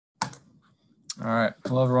All right.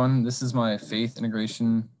 Hello, everyone. This is my faith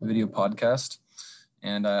integration video podcast,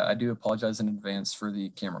 and I do apologize in advance for the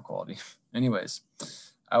camera quality. Anyways,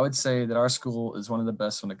 I would say that our school is one of the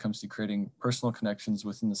best when it comes to creating personal connections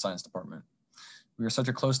within the science department. We are such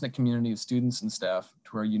a close-knit community of students and staff to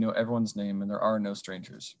where you know everyone's name and there are no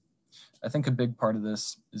strangers. I think a big part of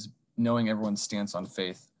this is knowing everyone's stance on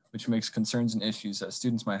faith, which makes concerns and issues that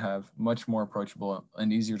students might have much more approachable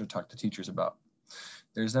and easier to talk to teachers about.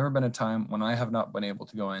 There's never been a time when I have not been able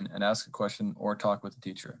to go in and ask a question or talk with a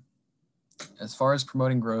teacher. As far as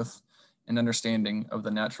promoting growth and understanding of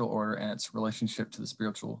the natural order and its relationship to the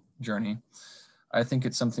spiritual journey, I think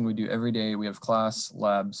it's something we do every day we have class,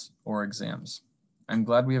 labs, or exams. I'm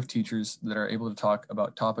glad we have teachers that are able to talk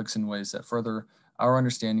about topics in ways that further our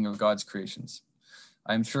understanding of God's creations.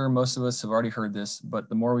 I'm sure most of us have already heard this, but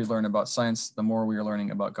the more we learn about science, the more we are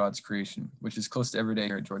learning about God's creation, which is close to every day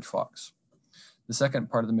here at George Fox. The second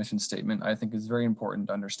part of the mission statement I think is very important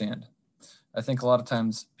to understand. I think a lot of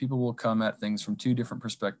times people will come at things from two different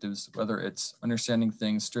perspectives, whether it's understanding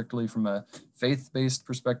things strictly from a faith-based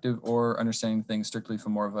perspective or understanding things strictly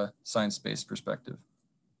from more of a science-based perspective.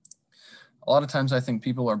 A lot of times I think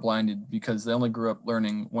people are blinded because they only grew up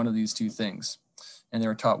learning one of these two things and they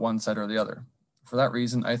were taught one side or the other. For that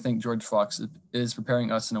reason, I think George Fox is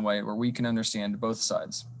preparing us in a way where we can understand both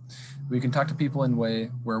sides. We can talk to people in a way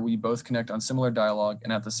where we both connect on similar dialogue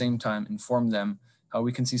and at the same time inform them how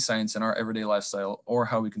we can see science in our everyday lifestyle or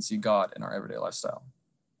how we can see God in our everyday lifestyle.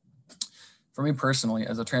 For me personally,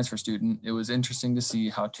 as a transfer student, it was interesting to see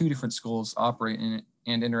how two different schools operate and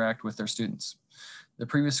interact with their students. The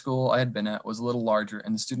previous school I had been at was a little larger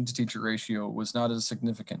and the student to teacher ratio was not as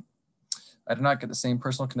significant. I did not get the same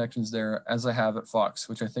personal connections there as I have at Fox,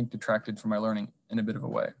 which I think detracted from my learning in a bit of a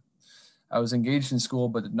way. I was engaged in school,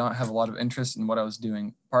 but did not have a lot of interest in what I was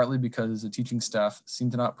doing, partly because the teaching staff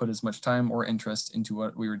seemed to not put as much time or interest into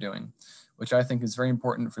what we were doing, which I think is very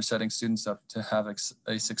important for setting students up to have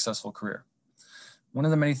a successful career. One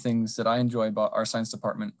of the many things that I enjoy about our science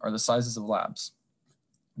department are the sizes of labs.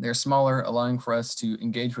 They're smaller, allowing for us to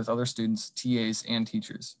engage with other students, TAs, and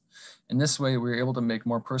teachers. In this way, we're able to make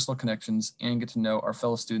more personal connections and get to know our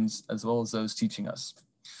fellow students as well as those teaching us.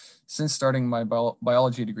 Since starting my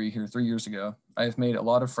biology degree here 3 years ago, I have made a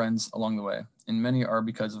lot of friends along the way, and many are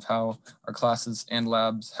because of how our classes and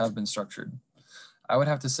labs have been structured. I would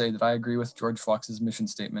have to say that I agree with George Fox's mission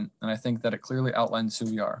statement, and I think that it clearly outlines who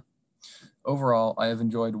we are. Overall, I have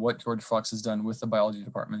enjoyed what George Fox has done with the biology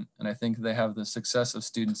department, and I think they have the success of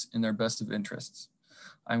students in their best of interests.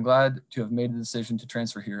 I'm glad to have made the decision to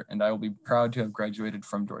transfer here, and I will be proud to have graduated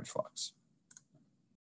from George Fox.